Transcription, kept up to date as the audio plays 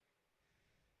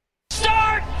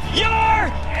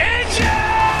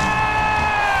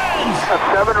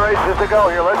7 races to go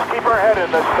here. Let's keep our head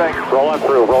in this thing. Roll on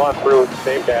through,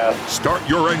 same gas. Start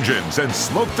your engines and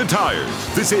smoke the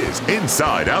tires. This is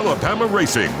Inside Alabama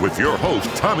Racing with your host,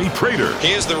 Tommy Praytor.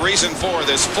 He is the reason for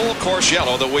this full course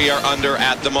yellow that we are under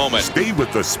at the moment. Stay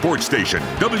with the sports station,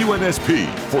 WNSP,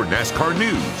 for NASCAR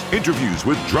news, interviews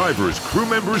with drivers, crew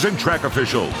members, and track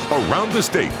officials around the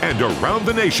state and around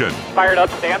the nation. Fired up.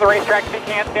 Stay on the racetrack if you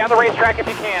can. Stay on the racetrack if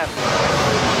you can.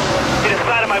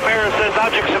 Inside of my mirror says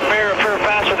objects appear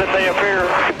faster than they appear.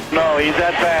 No, he's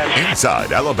that fast.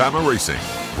 Inside Alabama Racing,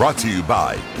 brought to you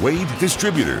by Wade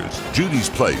Distributors, Judy's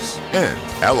Place, and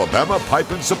Alabama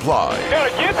Pipe and Supply. Got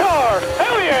a guitar!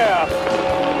 Hell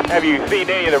yeah! Have you seen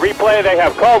any of the replay? They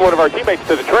have called one of our teammates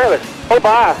to the trailer. Oh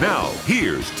my! Now,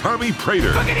 here's Tommy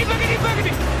Praytor. Boogity, boogity,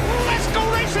 boogity! Let's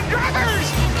go racing,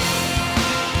 drivers!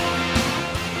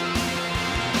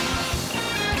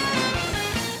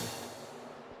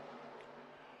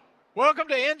 Welcome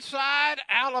to Inside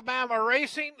Alabama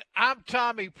Racing. I'm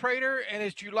Tommy Praytor, and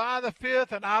it's July the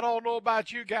 5th, and I don't know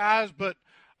about you guys, but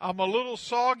I'm a little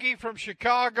soggy from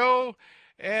Chicago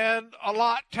and a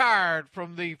lot tired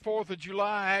from the 4th of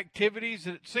July activities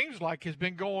that it seems like has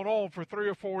been going on for 3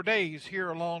 or 4 days here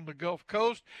along the Gulf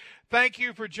Coast. Thank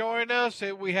you for joining us.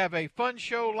 We have a fun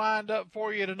show lined up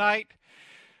for you tonight.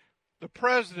 The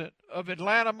president of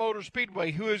Atlana Motor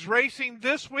Speedway, who is racing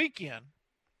this weekend,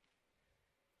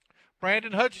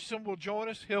 Brandon Hutchinson, will join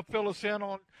us. He'll fill us in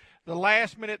on the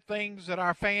last-minute things that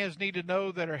our fans need to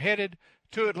know that are headed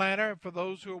to Atlanta for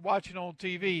those who are watching on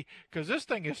TV, because this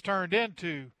thing has turned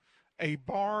into a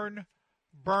barn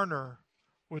burner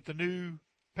with the new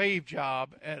pave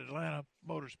job at Atlanta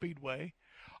Motor Speedway.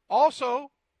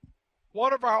 Also,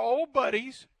 one of our old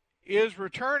buddies is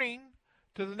returning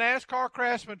to the NASCAR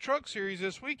Craftsman Truck Series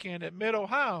this weekend at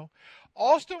Mid-Ohio.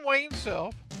 Austin Wayne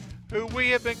Self, who we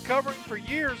have been covering for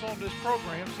years on this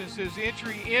program since his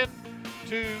entry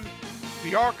into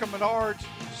the ARCA Menards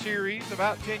series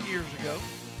about 10 years ago.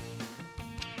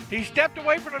 He stepped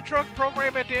away from the truck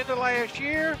program at the end of last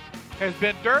year, has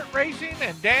been dirt racing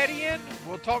and daddying.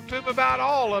 We'll talk to him about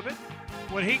all of it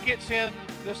when he gets in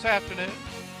this afternoon.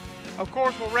 Of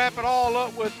course, we'll wrap it all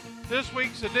up with this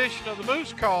week's edition of the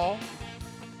Moose Call.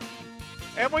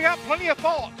 And we got plenty of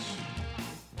thoughts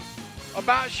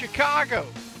about Chicago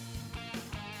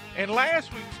and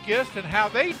last week's guest and how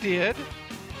they did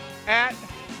at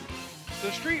the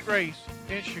street race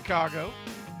in Chicago.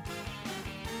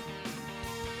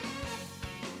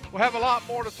 We'll have a lot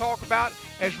more to talk about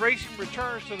as racing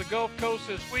returns to the Gulf Coast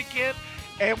this weekend,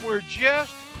 and we're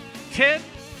just 10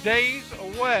 days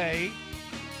away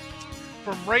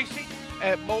from racing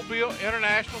at Mobile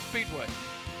International Speedway.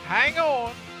 Hang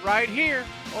on right here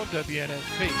on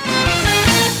WNSP.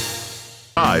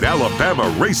 Inside Alabama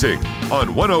Racing on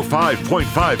 105.5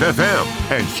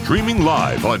 FM and streaming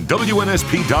live on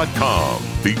WNSP.com.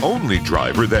 The only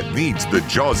driver that needs the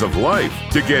jaws of life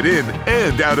to get in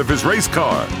and out of his race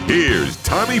car. Here's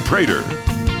Tommy Praytor.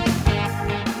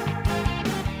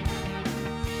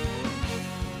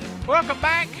 Welcome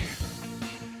back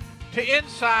to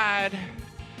Inside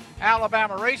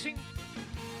Alabama Racing.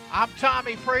 I'm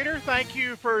Tommy Praytor. Thank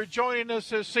you for joining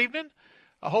us this evening.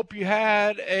 I hope you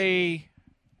had a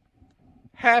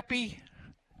happy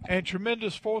and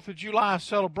tremendous 4th of July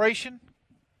celebration.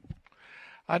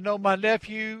 I know my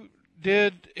nephew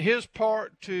did his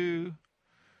part to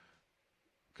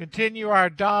continue our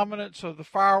dominance of the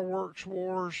fireworks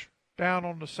wars down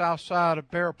on the south side of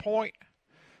Bear Point,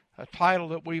 a title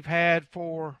that we've had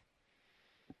for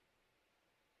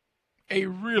a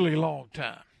really long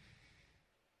time.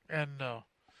 And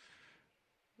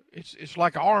it's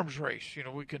like an arms race. You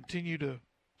know, we continue to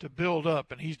build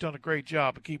up, and he's done a great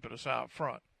job of keeping us out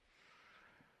front.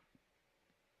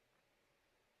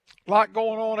 A lot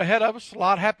going on ahead of us. A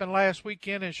lot happened last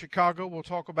weekend in Chicago. We'll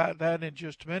talk about that in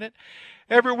just a minute.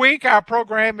 Every week, our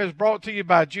program is brought to you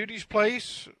by Judy's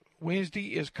Place.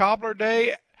 Wednesday is Cobbler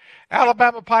Day.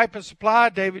 Alabama Pipe and Supply,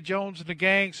 David Jones and the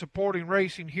gang supporting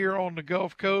racing here on the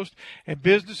Gulf Coast. And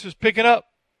business is picking up,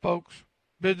 folks.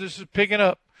 Business is picking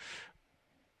up.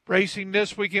 Racing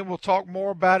this weekend, we'll talk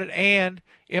more about it, and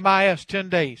MIS 10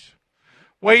 days.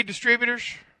 Wade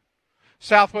Distributors,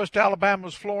 Southwest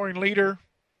Alabama's flooring leader.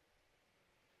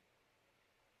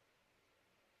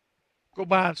 Go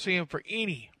by and see them for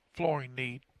any flooring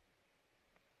need.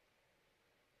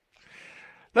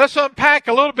 Let's unpack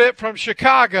a little bit from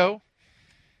Chicago.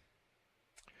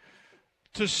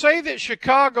 To say that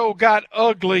Chicago got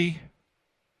ugly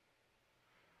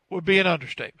would be an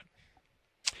understatement.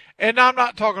 And I'm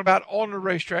not talking about on the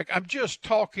racetrack. I'm just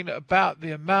talking about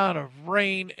the amount of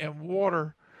rain and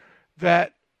water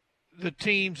that the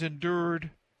teams endured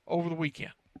over the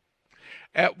weekend.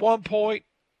 At one point,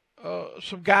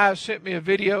 some guys sent me a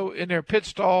video in their pit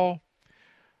stall.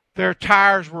 Their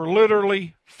tires were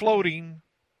literally floating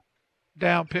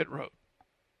down pit road.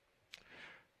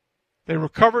 They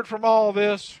recovered from all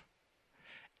this,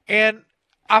 and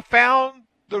I found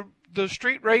the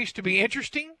street race to be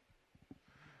interesting.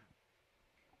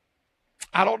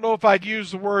 I don't know if I'd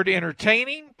use the word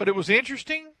entertaining, but it was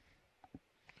interesting.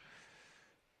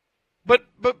 But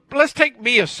let's take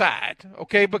me aside,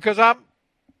 okay? Because I've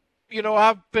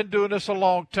been doing this a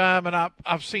long time, and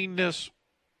I've seen this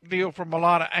deal from a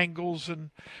lot of angles,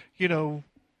 and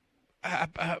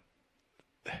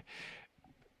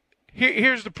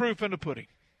here's the proof in the pudding.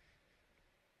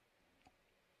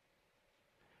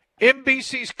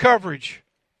 NBC's coverage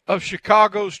of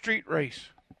Chicago's street race.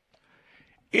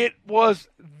 It was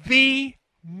the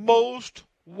most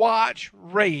watched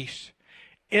race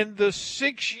in the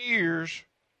 6 years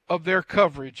of their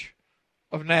coverage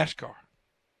of NASCAR.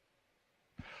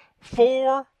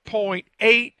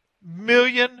 4.8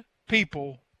 million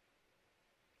people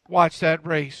watched that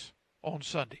race on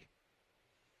Sunday.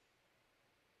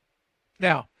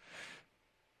 Now,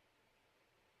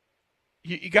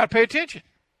 you got to pay attention.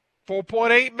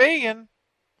 4.8 million.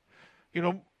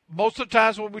 Most of the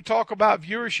times when we talk about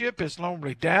viewership, it's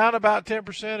normally down about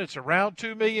 10%. It's around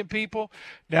 2 million people.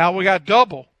 Now we got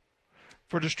double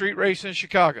for the street race in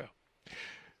Chicago.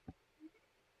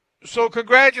 So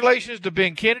congratulations to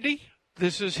Ben Kennedy.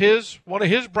 This is one of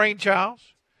his brainchilds.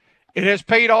 It has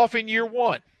paid off in year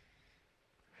one.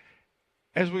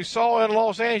 As we saw in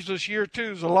Los Angeles, year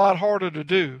two is a lot harder to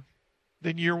do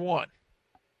than year one.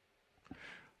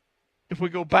 If we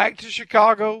go back to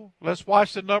Chicago, let's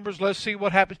watch the numbers. Let's see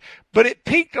what happens. But it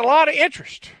piqued a lot of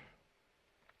interest.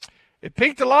 It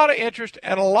piqued a lot of interest,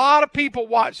 and a lot of people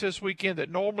watched this weekend that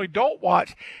normally don't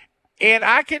watch. And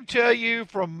I can tell you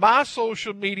from my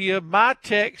social media, my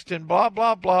text, and blah,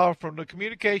 blah, blah, from the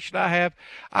communication I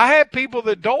have people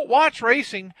that don't watch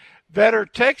racing that are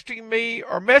texting me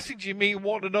or messaging me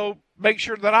wanting to know, make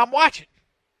sure that I'm watching.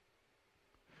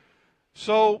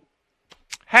 So,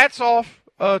 hats off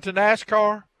to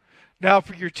NASCAR. Now,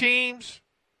 for your teams,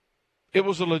 it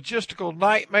was a logistical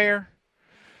nightmare.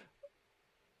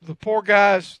 The poor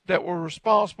guys that were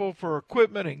responsible for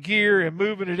equipment and gear and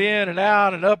moving it in and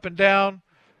out and up and down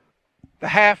the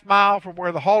half mile from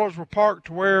where the haulers were parked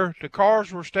to where the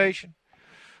cars were stationed.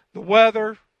 The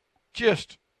weather,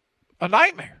 just a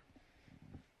nightmare.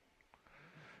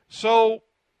 So,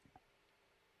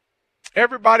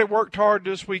 everybody worked hard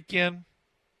this weekend.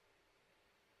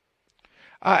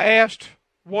 I asked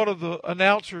one of the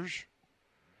announcers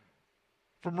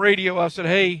from radio, I said,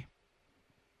 hey,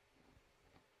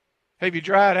 have you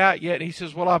dried out yet? And he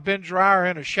says, well, I've been drier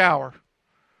in a shower.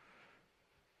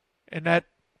 And that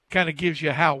kind of gives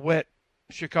you how wet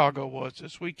Chicago was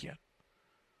this weekend.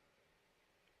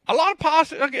 A lot of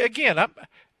positive. Again,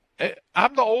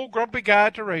 I'm the old grumpy guy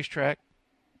at the racetrack.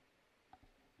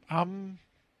 I'm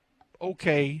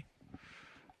okay.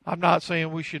 I'm not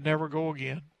saying we should never go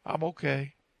again. I'm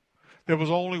okay. There was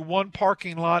only one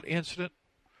parking lot incident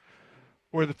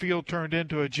where the field turned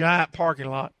into a giant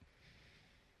parking lot.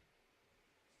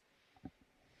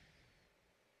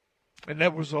 And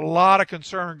there was a lot of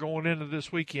concern going into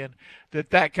this weekend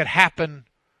that could happen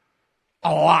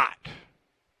a lot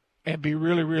and be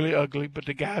really, really ugly. But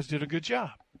the guys did a good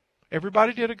job.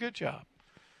 Everybody did a good job.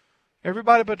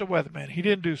 Everybody but the weatherman. He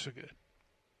didn't do so good.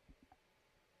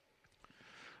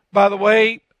 By the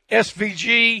way,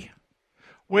 SVG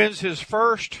wins his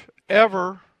first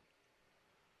ever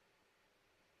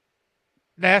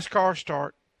NASCAR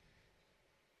start.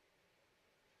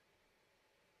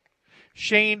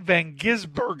 Shane Van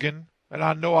Gisbergen, and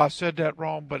I know I said that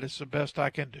wrong, but it's the best I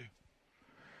can do.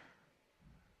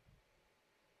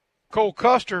 Cole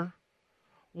Custer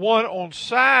won on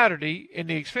Saturday in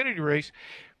the Xfinity race.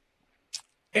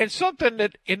 And something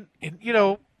that,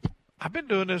 I've been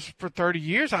doing this for 30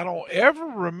 years. I don't ever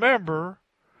remember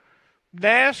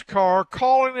NASCAR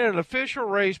calling it an official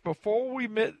race before we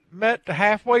met the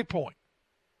halfway point.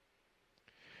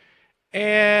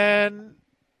 And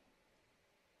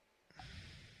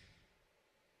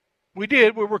we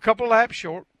did. We were a couple of laps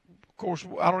short. Of course,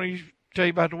 I don't need to tell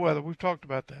you about the weather. We've talked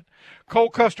about that. Cole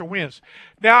Custer wins.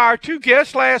 Now, our two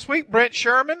guests last week, Brent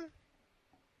Sherman,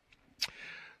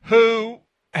 who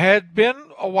had been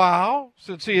a while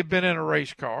since he had been in a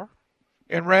race car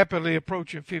and rapidly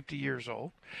approaching 50 years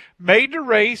old, made the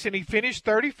race, and he finished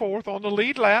 34th on the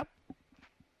lead lap.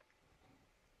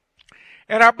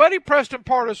 And our buddy Preston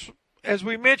Partis, as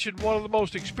we mentioned, one of the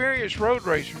most experienced road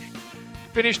racers,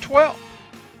 finished 12th.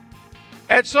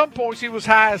 At some points, he was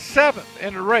high as 7th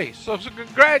in the race. So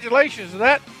congratulations to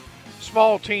that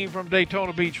small team from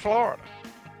Daytona Beach, Florida.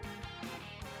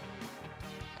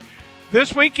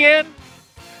 This weekend,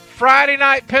 Friday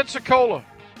night, Pensacola.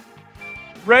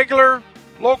 Regular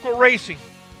local racing.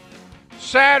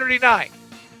 Saturday night,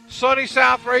 Sunny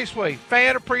South Raceway,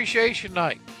 Fan Appreciation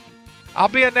Night. I'll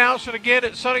be announcing again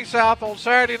at Sunny South on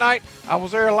Saturday night. I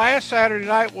was there last Saturday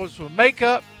night, was with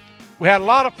makeup. We had a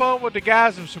lot of fun with the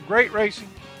guys and some great racing.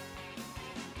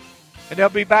 And they'll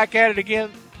be back at it again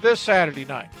this Saturday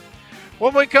night.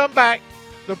 When we come back,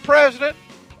 the president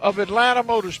of Atlanta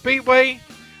Motor Speedway,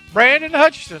 Brandon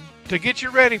Hutchinson, to get you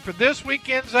ready for this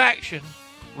weekend's action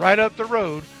right up the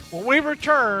road when we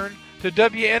return to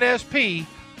WNSP,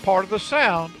 part of the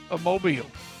sound of Mobile.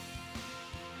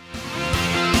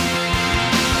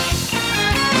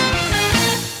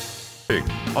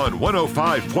 On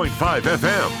 105.5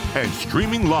 FM and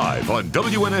streaming live on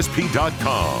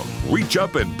WNSP.com. Reach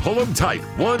up and pull them tight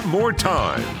one more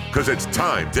time, because it's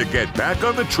time to get back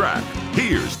on the track.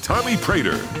 Here's Tommy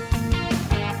Praytor.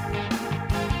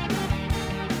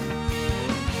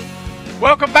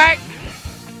 Welcome back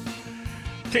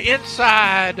to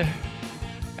Inside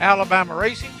Alabama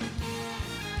Racing.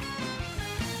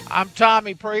 I'm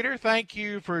Tommy Praytor. Thank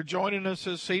you for joining us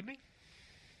this evening.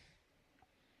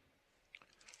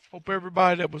 Hope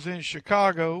everybody that was in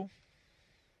Chicago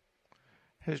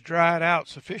has dried out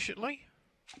sufficiently.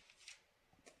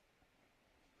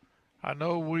 I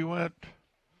know we went,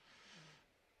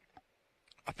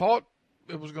 I thought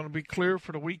it was going to be clear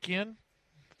for the weekend,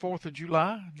 4th of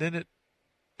July. Then it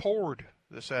poured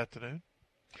this afternoon.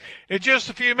 In just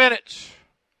a few minutes,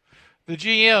 the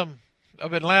GM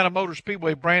of Atlanta Motor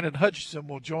Speedway, Brandon Hutchinson,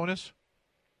 will join us.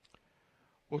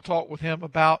 We'll talk with him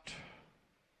about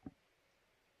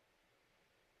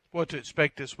what to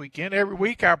expect this weekend. Every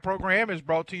week, our program is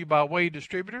brought to you by Wade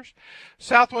Distributors,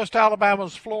 Southwest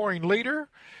Alabama's flooring leader,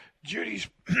 Judy's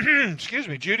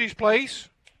Place,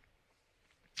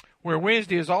 where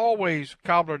Wednesday is always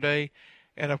Cobbler Day,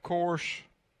 and of course,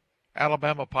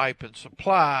 Alabama Pipe and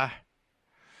Supply,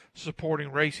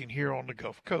 supporting racing here on the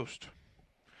Gulf Coast.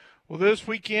 Well, this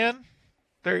weekend,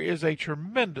 there is a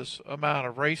tremendous amount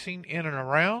of racing in and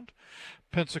around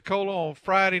Pensacola on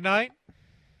Friday night,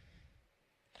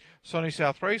 Sunny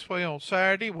South Raceway on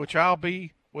Saturday, which I'll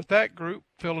be with that group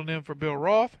filling in for Bill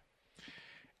Roth.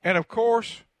 And, of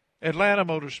course, Atlanta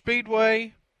Motor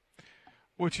Speedway,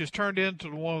 which has turned into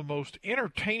one of the most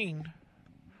entertaining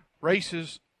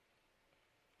races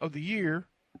of the year.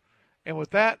 And with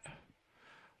that,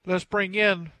 let's bring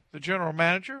in the general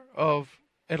manager of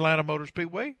Atlanta Motor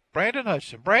Speedway, Brandon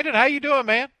Hutchinson. Brandon, how you doing,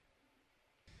 man?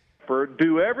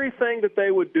 Do everything that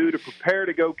they would do to prepare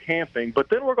to go camping, but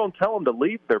then we're going to tell them to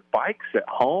leave their bikes at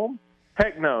home?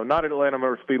 Heck no, not at Atlanta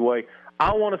Motor Speedway.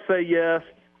 I want to say yes.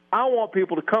 I want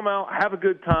people to come out, have a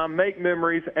good time, make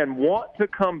memories, and want to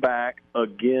come back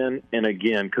again and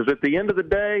again. Because at the end of the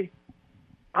day,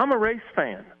 I'm a race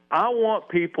fan. I want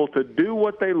people to do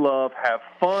what they love, have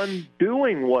fun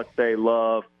doing what they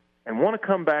love, and want to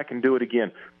come back and do it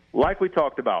again. Like we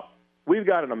talked about, we've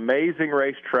got an amazing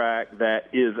racetrack that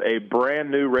is a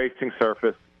brand-new racing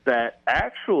surface that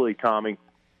actually, Tommy,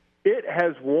 it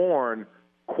has worn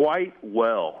quite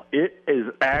well. It is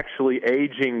actually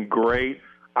aging great.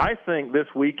 I think this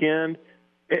weekend,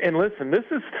 and listen, this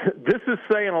is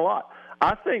saying a lot.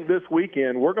 I think this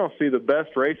weekend we're going to see the best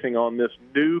racing on this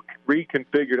new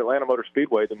reconfigured Atlanta Motor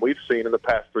Speedway than we've seen in the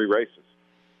past 3 races.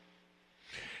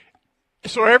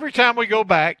 So every time we go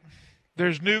back,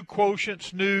 there's new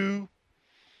quotients, new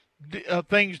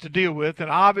things to deal with, and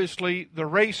obviously the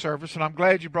race service, and I'm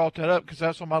glad you brought that up because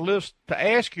that's on my list to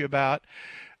ask you about.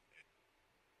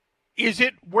 Is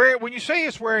it when you say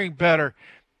it's wearing better,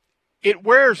 it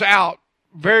wears out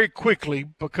very quickly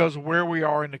because of where we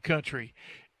are in the country.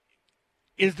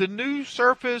 Is the new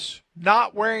surface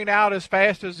not wearing out as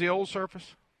fast as the old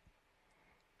surface?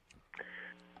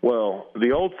 Well,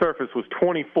 the old surface was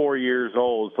 24 years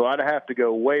old, so I'd have to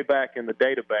go way back in the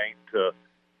data bank to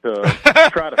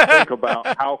try to think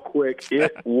about how quick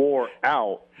it wore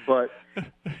out. But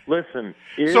listen,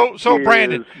 so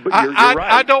Brandon, you're right.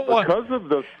 I don't want because of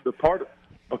the part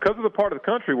of the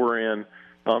country we're in.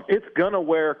 It's gonna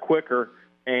wear quicker,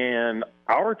 and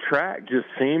our track just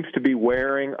seems to be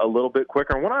wearing a little bit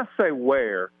quicker. And when I say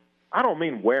wear, I don't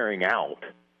mean wearing out.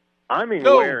 I mean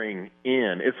wearing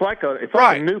in. It's like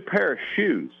a new pair of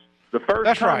shoes. The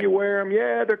first time you wear them,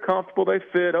 yeah, they're comfortable, they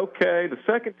fit, okay. The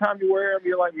second time you wear them,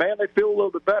 you're like, man, they feel a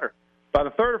little bit better. By the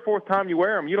third or fourth time you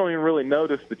wear them, you don't even really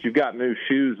notice that you've got new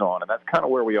shoes on, and that's kind of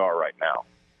where we are right now.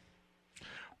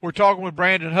 We're talking with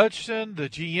Brandon Hutchinson, the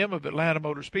GM of Atlanta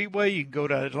Motor Speedway. You can go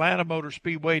to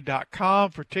atlantamotorspeedway.com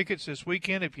for tickets this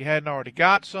weekend if you hadn't already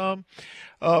got some.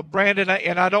 Brandon,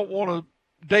 and I don't want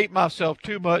to date myself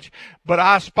too much, but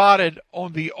I spotted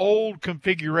on the old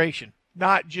configuration,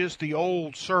 not just the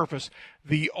old surface,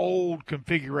 the old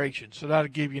configuration. So that'll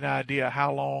give you an idea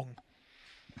how long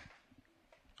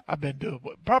I've been doing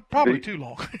it. Probably too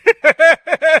long.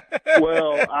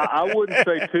 Well, I wouldn't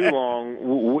say too long.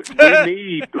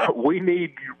 We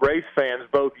need race fans,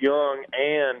 both young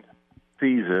and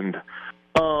seasoned.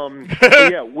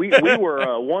 Yeah, we were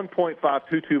a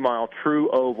 1.522 mile true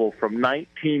oval from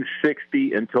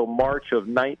 1960 until March of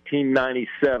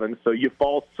 1997. So you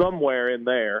fall somewhere in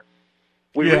there.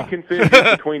 We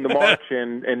reconfigured between the March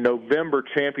and November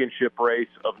championship race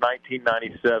of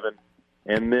 1997.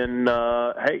 And then,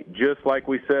 hey, just like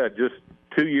we said, just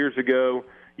 2 years ago,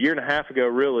 year and a half ago,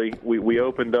 really, we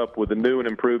opened up with a new and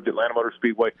improved Atlanta Motor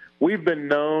Speedway. We've been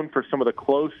known for some of the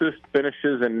closest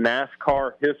finishes in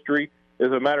NASCAR history.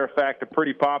 As a matter of fact, a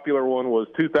pretty popular one was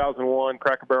 2001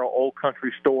 Cracker Barrel Old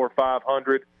Country Store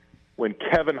 500 when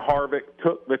Kevin Harvick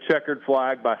took the checkered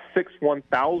flag by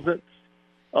 6/1,000ths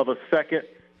of a second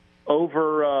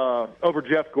over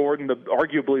Jeff Gordon,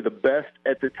 arguably the best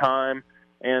at the time.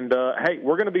 And, hey,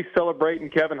 we're going to be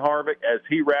celebrating Kevin Harvick as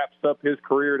he wraps up his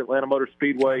career at Atlanta Motor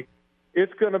Speedway.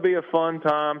 It's going to be a fun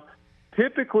time.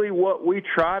 Typically what we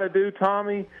try to do,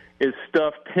 Tommy, is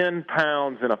stuff 10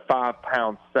 pounds in a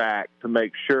 5-pound sack to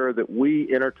make sure that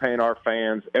we entertain our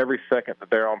fans every second that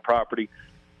they're on property.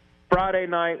 Friday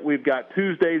night, we've got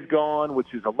Tuesdays Gone,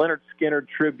 which is a Leonard Skinner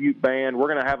tribute band. We're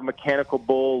going to have a mechanical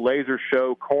bull, laser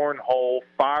show, cornhole,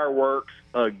 fireworks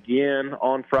again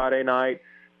on Friday night.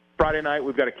 Friday night,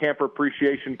 we've got a camper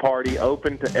appreciation party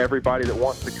open to everybody that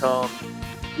wants to come.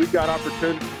 We've got an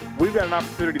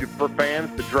opportunity for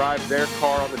fans to drive their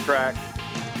car on the track.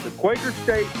 The Quaker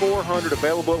State 400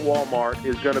 available at Walmart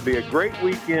is going to be a great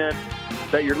weekend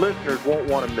that your listeners won't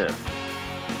want to miss.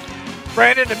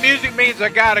 Brandon, the music means I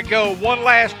got to go. One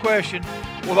last question.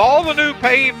 With all the new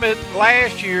pavement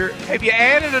last year, have you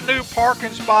added a new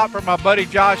parking spot for my buddy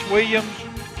Josh Williams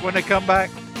when they come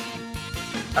back?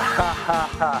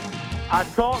 I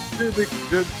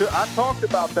talked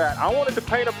about that. I wanted to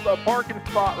paint a parking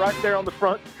spot right there on the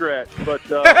front stretch, but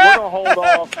we're going to hold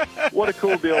off. What a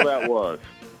cool deal that was.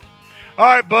 All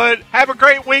right, bud. Have a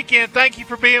great weekend. Thank you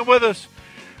for being with us.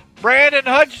 Brandon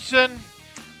Hutchinson,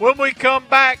 when we come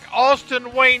back,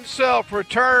 Austin Wayne Self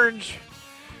returns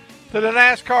to the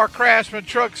NASCAR Craftsman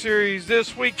Truck Series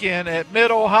this weekend at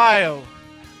Mid-Ohio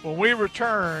when we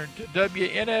return to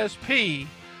WNSP,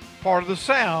 part of the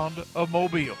sound of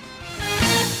Mobile.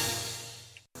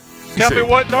 Tell me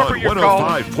what number you're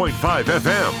calling. 105.5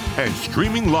 FM and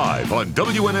streaming live on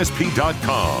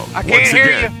WNSP.com. I can't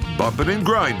hear you. Bumping and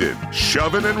grinding,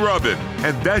 shoving and rubbing,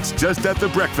 and that's just at the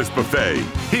breakfast buffet.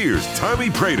 Here's Tommy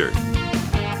Praytor.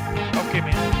 Okay,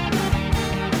 man.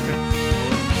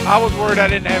 Okay. I was worried I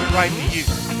didn't have it right to you.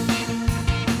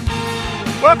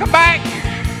 Welcome back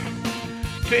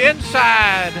to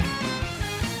Inside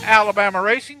Alabama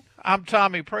Racing. I'm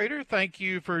Tommy Praytor. Thank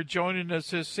you for joining us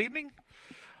this evening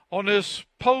on this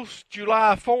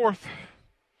post-July 4th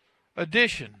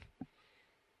edition.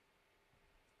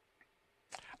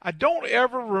 I don't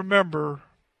ever remember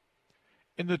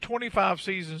in the 25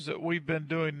 seasons that we've been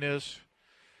doing this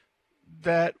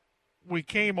that we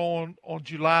came on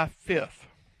July 5th.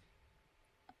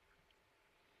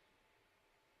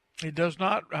 It does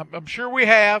not, I'm sure we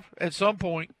have at some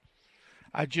point.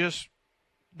 I just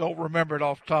don't remember it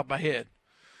off the top of my head.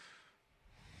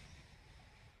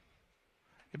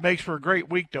 It makes for a great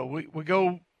week, though. We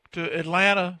go to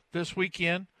Atlanta this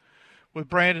weekend with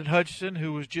Brandon Hutchinson,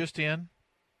 who was just in.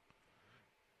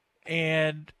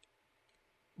 And,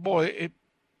 boy,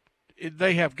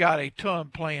 they have got a ton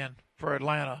planned for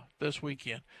Atlanta this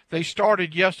weekend. They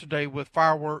started yesterday with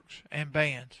fireworks and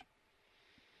bands.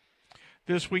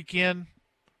 This weekend,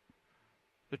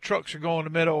 the trucks are going to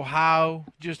Mid-Ohio.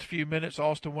 Just a few minutes,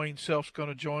 Austin Wayne Self's going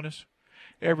to join us.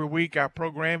 Every week, our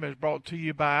program is brought to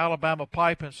you by Alabama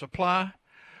Pipe and Supply,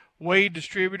 Wade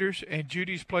Distributors, and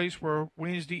Judy's Place, where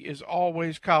Wednesday is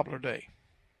always Cobbler Day.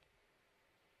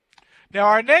 Now,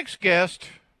 our next guest,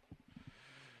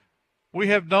 we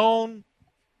have known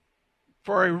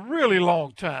for a really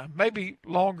long time, maybe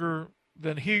longer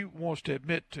than he wants to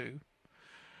admit to.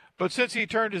 But since he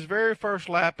turned his very first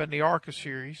lap in the ARCA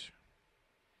Series,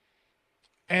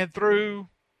 and through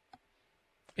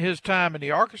his time in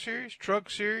the ARCA Series, Truck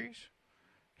Series,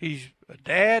 he's a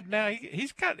dad now.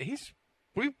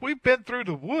 We've been through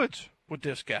the woods with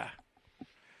this guy.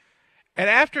 And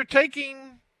after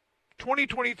taking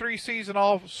 2023 season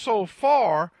off so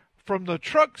far from the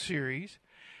Truck Series.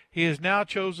 He has now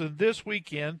chosen this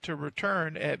weekend to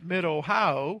return at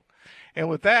Mid-Ohio. And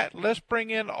with that, let's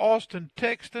bring in Austin,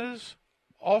 Texas.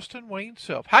 Austin Wayne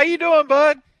Self. How you doing,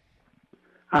 bud?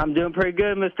 I'm doing pretty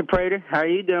good, Mr. Praytor. How are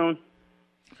you doing?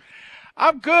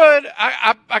 I'm good.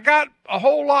 I got a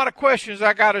whole lot of questions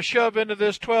I got to shove into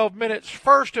this 12 minutes.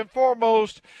 First and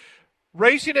foremost,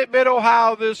 racing at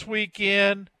Mid-Ohio this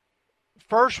weekend,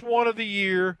 first one of the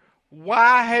year.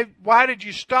 Why did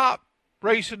you stop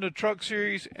racing the Truck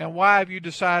Series, and why have you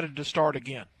decided to start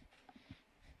again?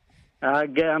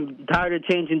 I'm tired of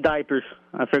changing diapers.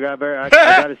 I figured I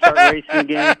got to start racing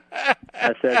again.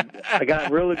 I said I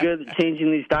got really good at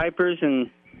changing these diapers,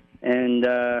 and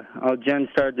Jen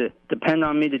started to depend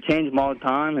on me to change them all the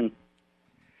time. And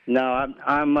no,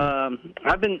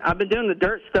 I've been doing the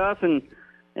dirt stuff, and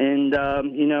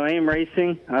AM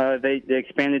Racing. They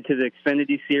expanded to the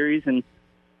Xfinity Series, and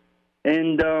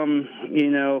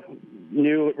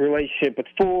new relationship with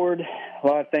Ford. A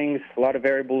lot of things, a lot of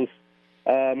variables.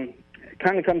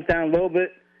 Kind of comes down a little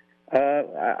bit.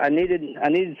 I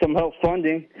needed some help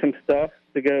funding some stuff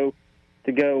to go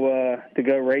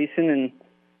racing,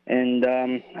 and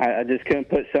I just couldn't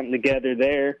put something together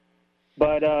there.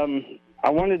 But I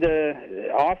wanted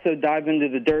to also dive into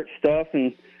the dirt stuff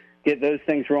and get those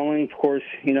things rolling. Of course,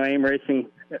 AM Racing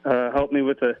helped me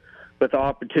with the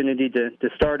opportunity to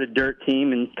start a dirt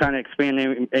team and kind of expand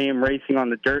AM Racing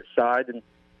on the dirt side,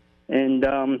 and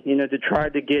to try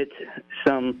to get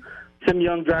some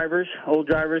young drivers, old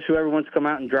drivers, whoever wants to come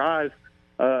out and drive,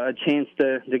 a chance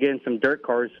to get in some dirt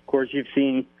cars. Of course, you've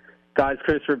seen guys,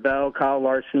 Christopher Bell, Kyle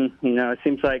Larson. It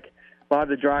seems like a lot of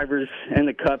the drivers in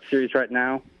the Cup Series right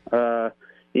now,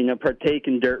 partake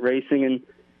in dirt racing.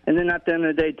 And then at the end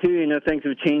of the day, too, things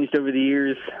have changed over the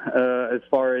years as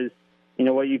far as,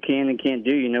 what you can and can't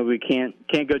do. We can't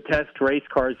go test race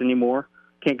cars anymore.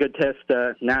 Can't go test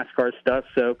NASCAR stuff.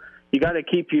 So you got to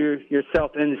keep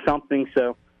yourself into something.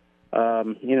 So,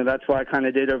 that's what I kind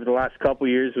of did over the last couple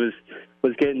of years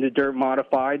was getting the dirt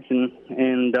modifieds.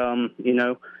 And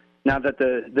now that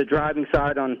the driving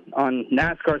side on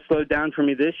NASCAR slowed down for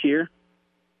me this year,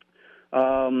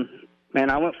 I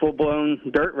went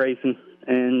full-blown dirt racing.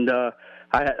 And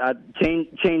I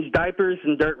changed diapers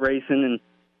and dirt racing,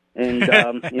 and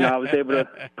I was able to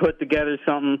put together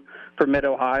something for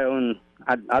Mid-Ohio, and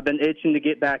I've been itching to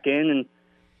get back in,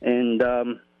 and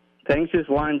things just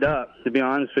lined up. To be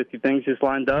honest with you, things just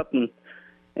lined up,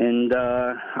 and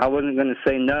I wasn't going to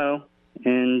say no.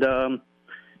 And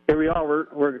here we are.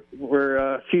 We're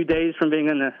a few days from being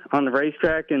on the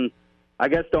racetrack, and I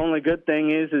guess the only good thing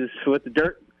is with the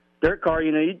dirt car,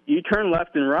 you turn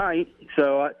left and right,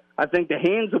 so I think the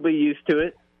hands will be used to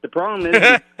it. The problem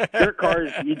is dirt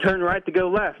cars, you turn right to go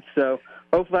left. So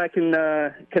hopefully I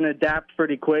can adapt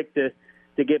pretty quick to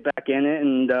get back in it.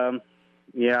 And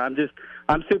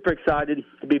I'm super excited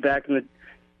to be back in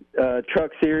the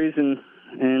Truck Series, and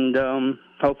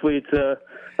hopefully it's a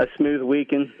smooth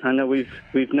weekend. I know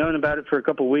we've known about it for a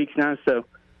couple of weeks now, so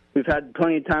we've had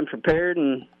plenty of time prepared,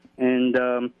 and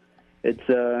it's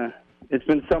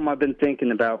been something I've been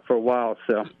thinking about for a while.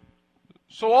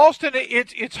 So Austin,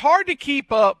 it's hard to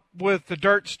keep up with the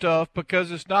dirt stuff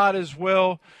because it's not as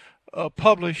well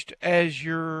published as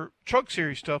your Truck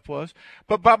Series stuff was.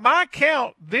 But by my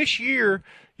count, this year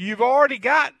you've already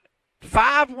got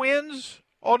 5 wins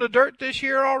on the dirt this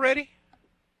year already.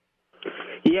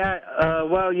 Yeah,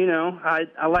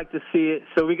 I like to see it.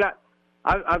 So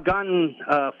I've gotten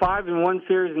 5 in one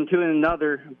series and 2 in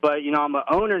another. But I'm an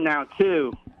owner now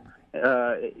too.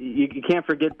 You can't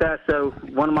forget that. So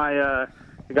one of my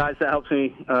the guys that helps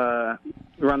me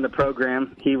run the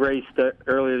program, he raced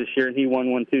earlier this year, and he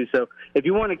won one too. So if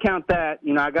you want to count that,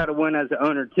 I got to win as an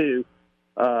owner too.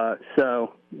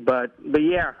 But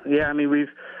yeah. I mean,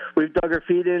 we've dug our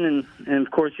feet in, and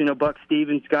of course, Buck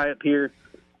Stevens, guy up here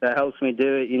that helps me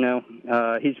do it.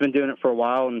 He's been doing it for a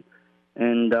while,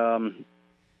 and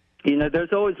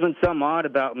there's always been something odd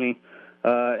about me.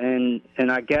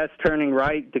 And I guess turning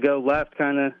right to go left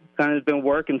kind of has been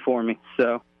working for me.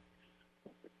 So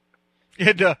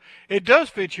it does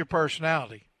fit your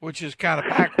personality, which is kind of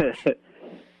backwards.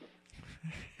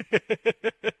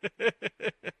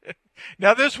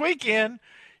 Now this weekend,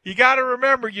 you got to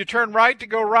remember you turn right to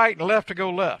go right and left to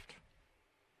go left.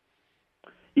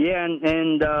 Yeah,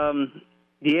 and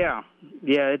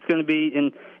it's going to be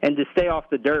and to stay off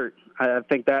the dirt. I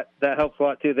think that helps a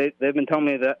lot too. They've been telling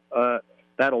me that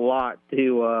a lot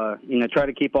to try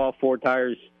to keep all 4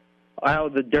 tires out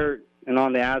of the dirt and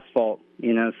on the asphalt.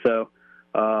 So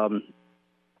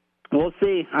We'll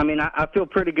see. I mean, I feel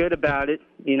pretty good about it.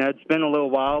 It's been a little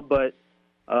while, but,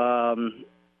 I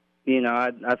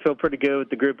feel pretty good with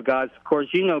the group of guys. Of course,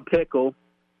 Pickle,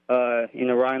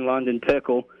 Ryan London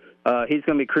Pickle. He's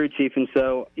going to be crew chief, and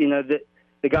so,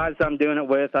 the guys I'm doing it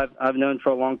with, I've known for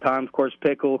a long time. Of course,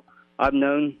 Pickle, I've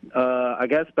known, I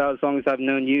guess, about as long as I've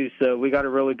known you. So we got a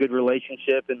really good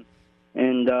relationship, and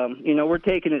we're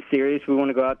taking it serious. We want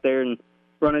to go out there and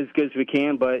run as good as we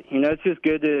can. But, it's just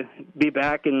good to be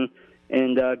back and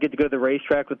get to go to the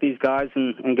racetrack with these guys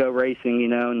and go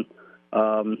racing, and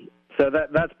so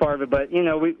that's part of it. But,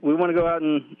 we want to go out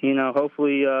and,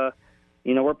 hopefully,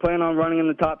 we're planning on running in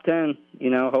the top 10,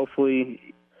 hopefully.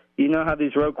 You know how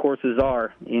these road courses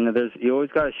are. You always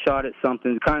got a shot at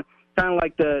something. Kind of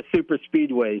like the super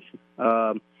speedways,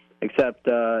 except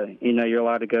you're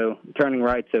allowed to go turning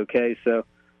right's okay. So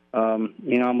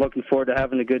I'm looking forward to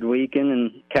having a good weekend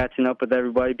and catching up with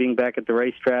everybody, being back at the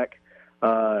racetrack,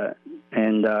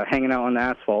 and hanging out on the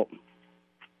asphalt.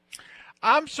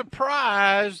 I'm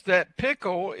surprised that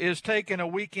Pickle is taking a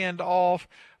weekend off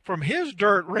from his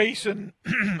dirt racing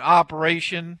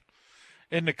operation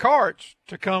in the karts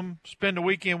to come spend the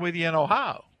weekend with you in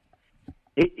Ohio.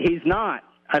 He's not.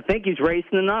 I think he's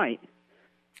racing tonight.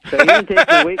 So he didn't take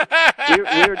the week.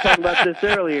 We were talking about this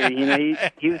earlier.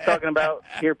 He was talking about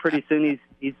here pretty soon.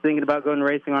 He's thinking about going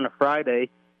racing on a Friday.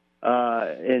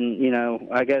 And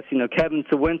I guess Kevin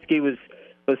Sawinski was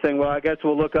saying, well, I guess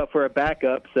we'll look up for a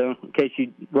backup. So in case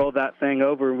you roll that thing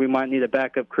over, we might need a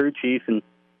backup crew chief. And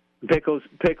Pickles.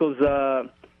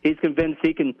 He's convinced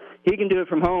he can do it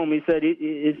from home. He said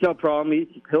it's no problem.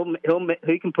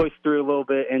 He can push through a little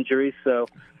bit injuries. So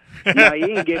no, he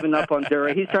ain't giving up on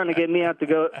dirt. He's trying to get me out to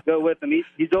go with him.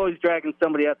 He's always dragging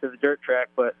somebody out to the dirt track,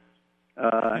 but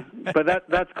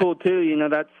that's cool too.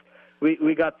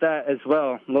 We got that as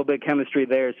well. A little bit of chemistry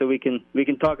there, so we can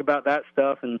talk about that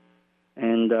stuff and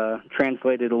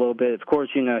translate it a little bit. Of course,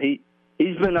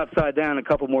 he's been upside down a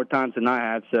couple more times than I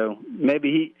have, so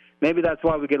maybe that's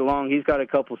why we get along. He's got a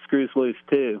couple screws loose,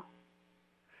 too.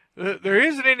 There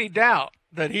isn't any doubt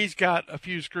that he's got a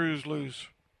few screws loose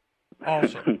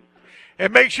also.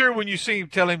 And make sure when you see him,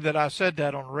 tell him that I said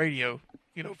that on the radio,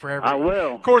 for everyone. I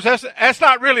will. Of course, that's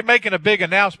not really making a big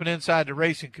announcement inside the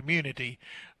racing community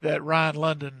that Ryan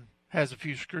London has a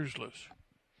few screws loose.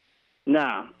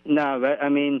 No. I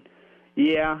mean,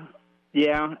 yeah.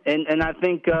 Yeah, and I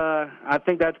think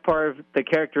that's part of the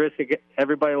characteristic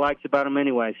everybody likes about him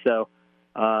anyway. So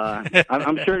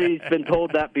I'm sure he's been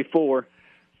told that before.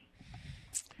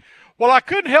 Well, I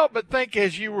couldn't help but think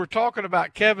as you were talking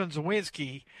about Kevin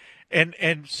Zawinski and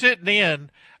sitting in,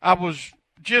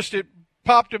 it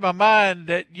popped in my mind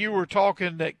that you were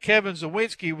talking that Kevin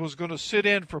Zawinski was going to sit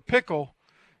in for Pickle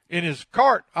in his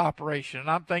kart operation, and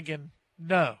I'm thinking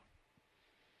no.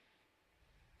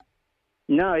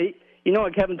 No. You know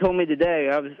what Kevin told me today?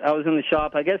 I was in the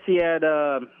shop. I guess he had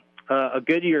a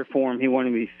Goodyear form he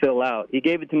wanted me to fill out. He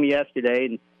gave it to me yesterday,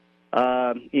 and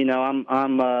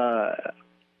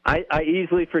I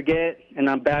easily forget, and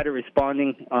I'm bad at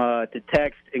responding to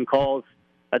text and calls.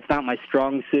 That's not my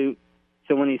strong suit.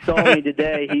 So when he saw me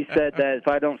today, he said that if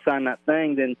I don't sign that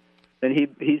thing, then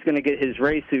he's going to get his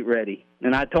race suit ready.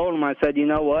 And I told him, I said, you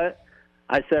know what?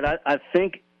 I said I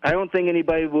don't think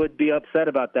anybody would be upset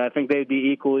about that. I think they'd be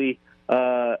equally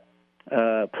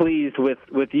pleased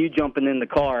with you jumping in the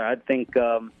car. I think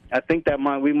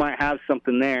that we might have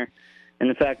something there. And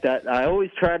in fact, I always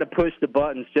try to push the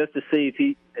buttons just to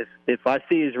see if I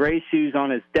see his race shoes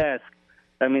on his desk.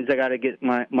 That means I got to get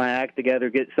my act together,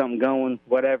 get something going,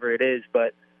 whatever it is.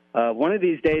 But one of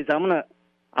these days, I'm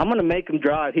gonna make him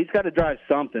drive. He's got to drive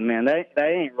something, man. That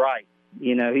ain't right.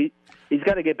 He's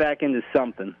got to get back into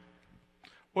something.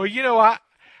 Well, you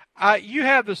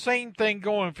have the same thing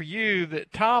going for you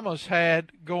that Thomas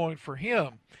had going for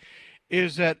him,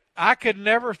 is that I could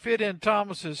never fit in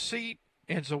Thomas's seat,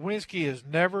 and Zawinski is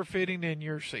never fitting in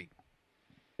your seat.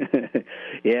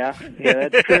 Yeah,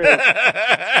 that's true.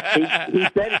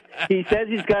 he says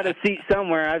he's got a seat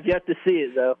somewhere. I've yet to see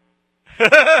it, though.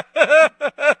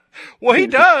 Well, he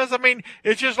does. I mean,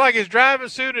 it's just like his driving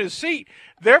suit and his seat.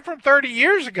 They're from 30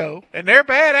 years ago, and they're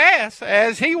badass,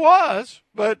 as he was,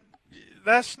 but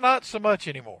that's not so much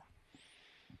anymore.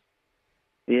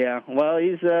 Yeah, well,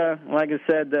 he's like I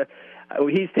said,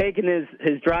 he's taken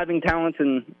his driving talents,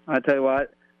 and I tell you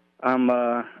what, I'm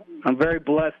very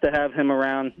blessed to have him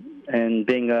around and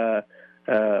being a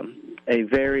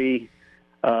very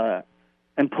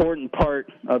important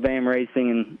part of AM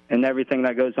racing and everything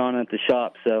that goes on at the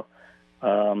shop. So,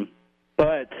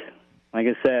 but like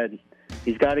I said,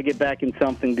 he's got to get back in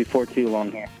something before too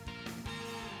long here.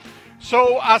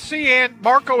 So I see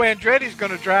Marco Andretti's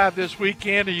going to drive this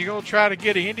weekend. Are you going to try to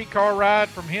get an IndyCar ride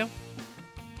from him?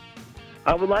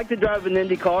 I would like to drive an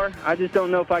Indy car. I just don't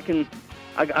know if I can.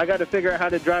 I got to figure out how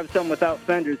to drive something without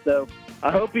fenders, so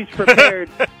I hope he's prepared.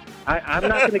 I'm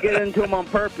not going to get into him on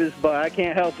purpose, but I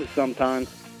can't help it sometimes.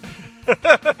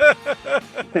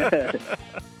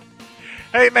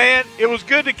 Hey, man, it was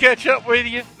good to catch up with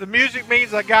you. The music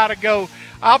means I got to go.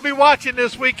 I'll be watching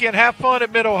this weekend. Have fun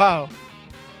at Mid-Ohio.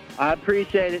 I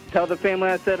appreciate it. Tell the family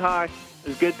I said hi. It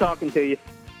was good talking to you.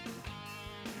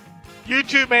 You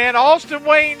too, man. Austin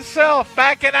Wayne Self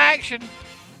back in action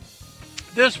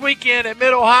this weekend at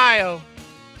Mid-Ohio.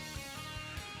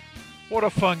 What a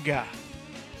fun guy.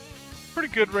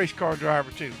 Pretty good race car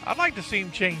driver, too. I'd like to see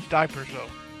him change diapers, though.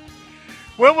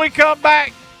 When we come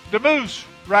back, the Moose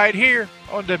right here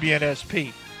on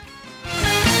WNSP.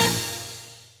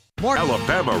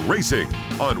 Alabama Racing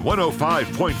on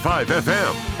 105.5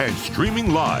 FM and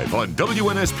streaming live on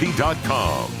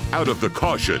WNSP.com. Out of the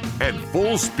caution and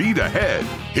full speed ahead,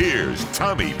 here's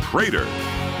Tommy Praytor.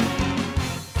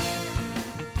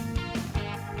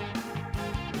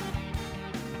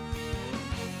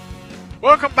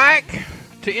 Welcome back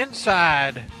to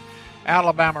Inside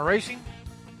Alabama Racing.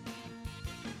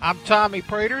 I'm Tommy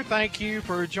Praytor. Thank you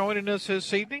for joining us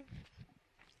this evening.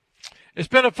 It's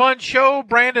been a fun show.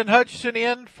 Brandon Hutchinson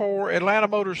in for Atlanta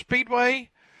Motor Speedway.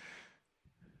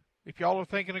 If y'all are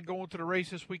thinking of going to the race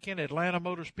this weekend,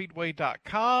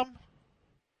 AtlantaMotorspeedway.com.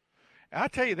 I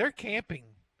tell you, their camping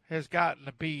has gotten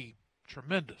to be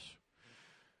tremendous.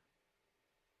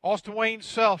 Austin Wayne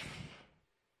Self,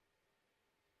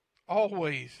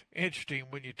 always interesting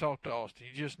when you talk to Austin.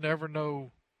 You just never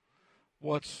know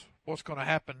what's going to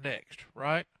happen next,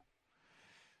 right?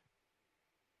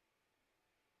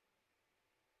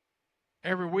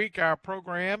 Every week our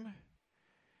program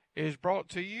is brought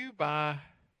to you by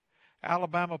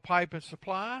Alabama Pipe and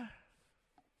Supply,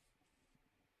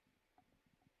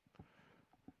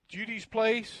 Judy's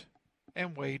Place,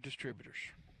 and Wade Distributors.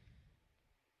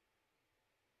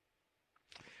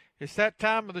 It's that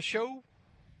time of the show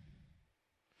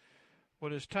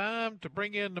when it's time to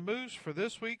bring in the Moose for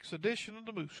this week's edition of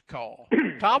the Moose Call.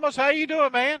 Thomas, how you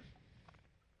doing, man?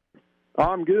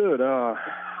 I'm good. I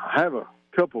have a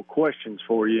couple questions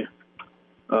for you.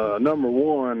 Number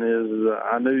one is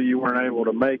I knew you weren't able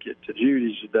to make it to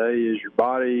Judy's today. Is your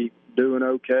body doing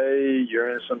okay?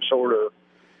 You're in some sort of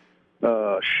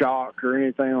shock or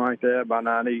anything like that by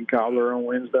not eating cobbler on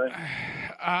Wednesday?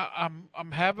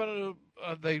 I'm having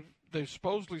they've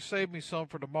supposedly saved me some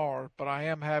for tomorrow, but I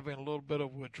am having a little bit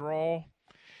of withdrawal,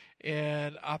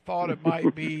 and I thought it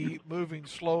might be moving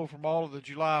slow from all of the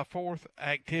July 4th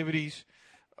activities.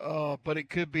 But it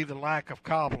could be the lack of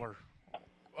cobbler,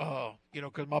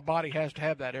 because my body has to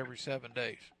have that every 7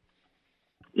 days.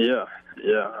 Yeah,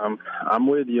 I'm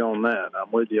with you on that.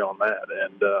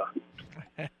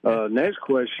 And next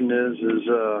question is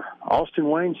Austin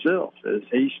Wayne Self. Is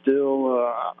he still?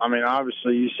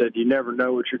 Obviously you said you never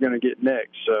know what you're going to get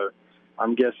next, so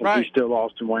I'm guessing right. He's still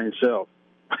Austin Wayne Self.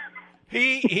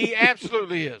 He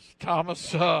absolutely is,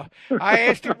 Thomas. I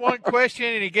asked him one question,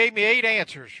 and he gave me 8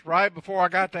 answers right before I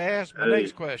got to ask my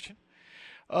next question.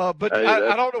 I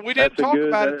don't know. We didn't talk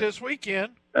about it this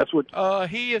weekend. That's what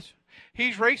he's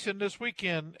racing this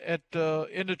weekend in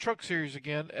the Truck Series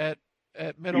again at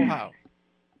Mid-Ohio.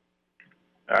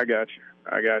 I got you.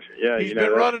 Yeah, he's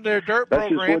been running their dirt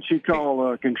program. That's just what you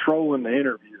call controlling the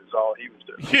interview. Is all he was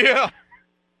doing.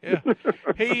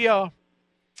 Yeah.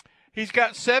 He's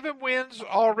got 7 wins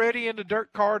already in the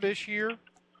dirt car this year,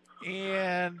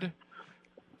 and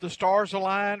the stars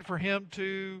aligned for him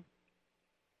to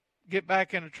get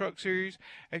back in the Truck Series.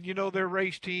 And their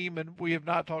race team, and we have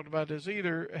not talked about this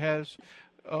either, is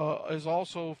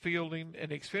also fielding an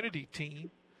Xfinity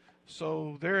team,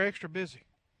 so they're extra busy.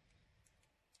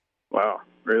 Wow,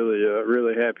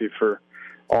 really happy for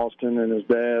Austin and his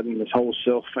dad and his whole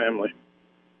Self family.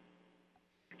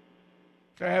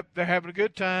 They're having a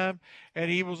good time,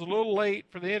 and he was a little late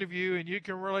for the interview, and you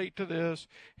can relate to this.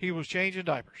 He was changing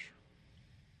diapers.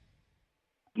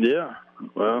 Yeah,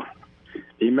 well,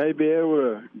 he may be able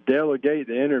to delegate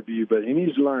the interview, but he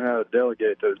needs to learn how to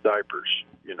delegate those diapers.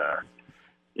 In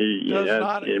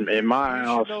my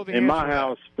house,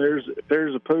 if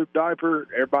there's a poop diaper,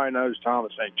 everybody knows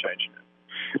Thomas ain't changing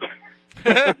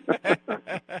it.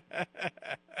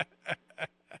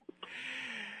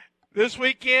 This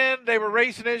weekend, they were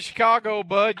racing in Chicago,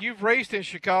 Bud. You've raced in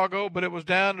Chicago, but it was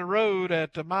down the road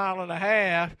at a 1.5 miles.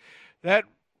 That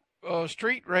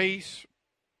street race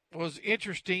was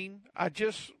interesting. I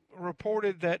just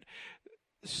reported that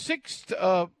 6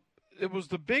 it was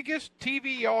the biggest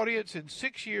TV audience in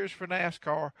 6 years for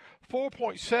NASCAR.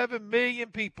 4.7 million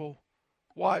people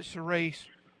watched the race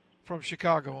from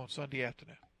Chicago on Sunday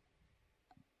afternoon.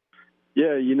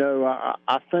 Yeah,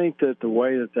 I think that the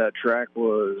way that track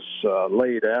was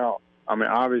laid out, I mean,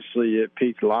 obviously it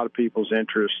piqued a lot of people's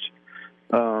interest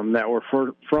that were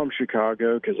from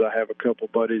Chicago, because I have a couple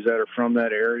buddies that are from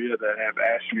that area that have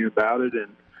asked me about it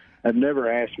and have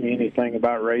never asked me anything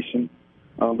about racing.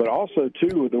 But also,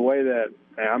 too, with the way that,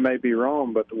 and I may be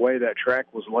wrong, but the way that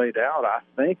track was laid out, I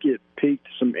think it piqued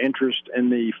some interest in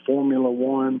the Formula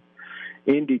One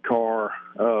IndyCar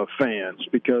fans,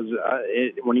 because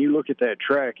when you look at that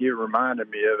track, it reminded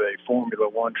me of a Formula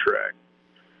One track.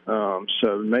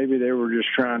 So maybe they were just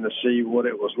trying to see what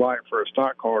it was like for a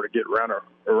stock car to get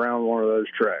around one of those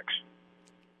tracks.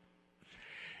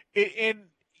 And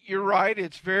you're right.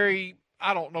 It's very,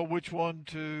 I don't know which one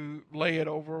to lay it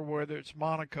over, whether it's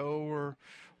Monaco or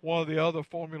one of the other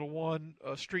Formula One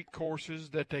street courses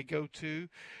that they go to.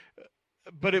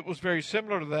 But it was very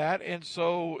similar to that. And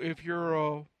so if you're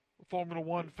a Formula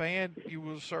One fan, you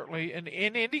will certainly, and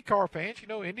IndyCar fans,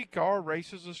 IndyCar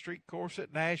races a street course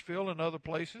at Nashville and other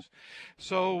places.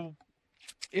 So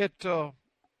it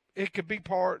could be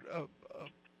part of,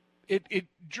 it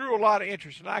drew a lot of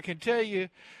interest. And I can tell you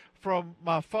from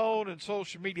my phone and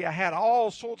social media, I had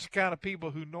all sorts of kind of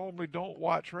people who normally don't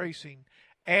watch racing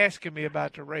asking me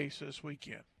about the race this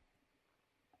weekend.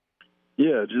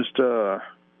 Yeah, just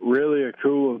really a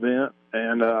cool event,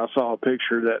 and I saw a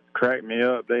picture that cracked me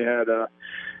up. They had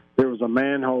there was a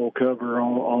manhole cover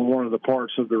on one of the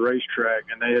parts of the racetrack,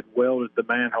 and they had welded the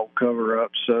manhole cover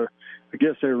up. So I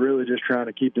guess they're really just trying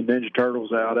to keep the Ninja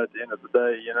Turtles out at the end of the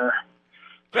day,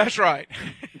 That's right.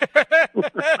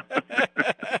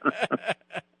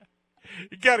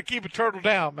 You got to keep a turtle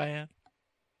down, man.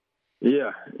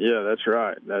 Yeah, that's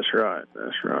right.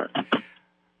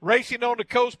 Racing on the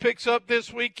Coast picks up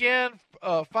this weekend.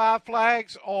 5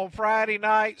 Flags on Friday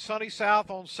night, Sunny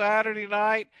South on Saturday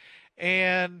night,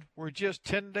 and we're just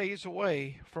 10 days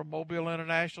away from Mobile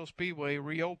International Speedway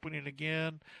reopening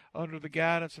again under the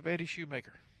guidance of Eddie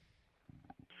Shoemaker.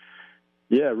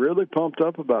 Yeah, really pumped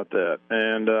up about that,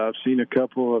 and I've seen a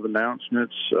couple of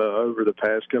announcements over the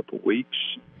past couple of weeks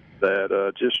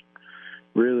that just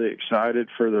really excited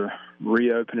for the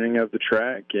reopening of the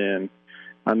track, and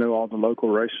I know all the local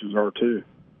racers are too.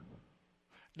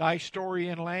 Nice story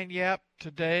in Lanyap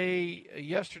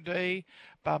yesterday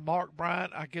by Mark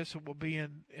Bryant. I guess it will be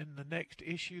in the next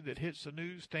issue that hits the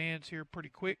newsstands here pretty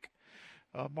quick.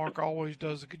 Mark always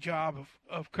does a good job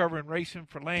of covering racing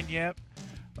for Lanyap.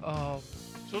 So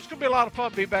it's going to be a lot of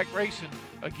fun being back racing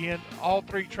again. All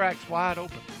 3 tracks wide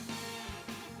open.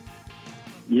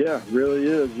 Yeah, really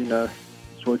is.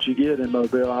 It's what you get in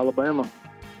Mobile, Alabama.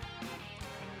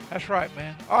 That's right,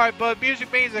 man. All right, bud.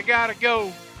 Music means I got to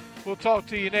go. We'll talk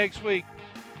to you next week.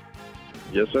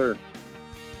 Yes, sir.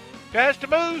 That's the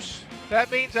Moose.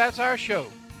 That means that's our show.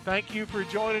 Thank you for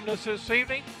joining us this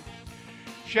evening.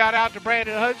 Shout out to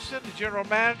Brandon Hutchinson, the general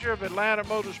manager of Atlanta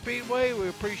Motor Speedway. We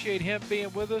appreciate him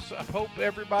being with us. I hope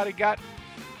everybody got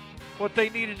what they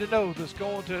needed to know that's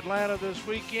going to Atlanta this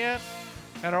weekend.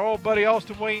 And our old buddy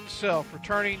Austin Wayne Self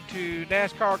returning to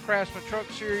NASCAR Craftsman Truck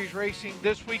Series racing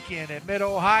this weekend at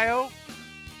Mid-Ohio.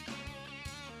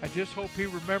 I just hope he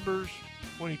remembers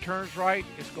when he turns right,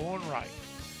 it's going right.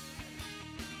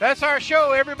 That's our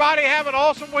show, everybody. Have an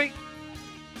awesome week.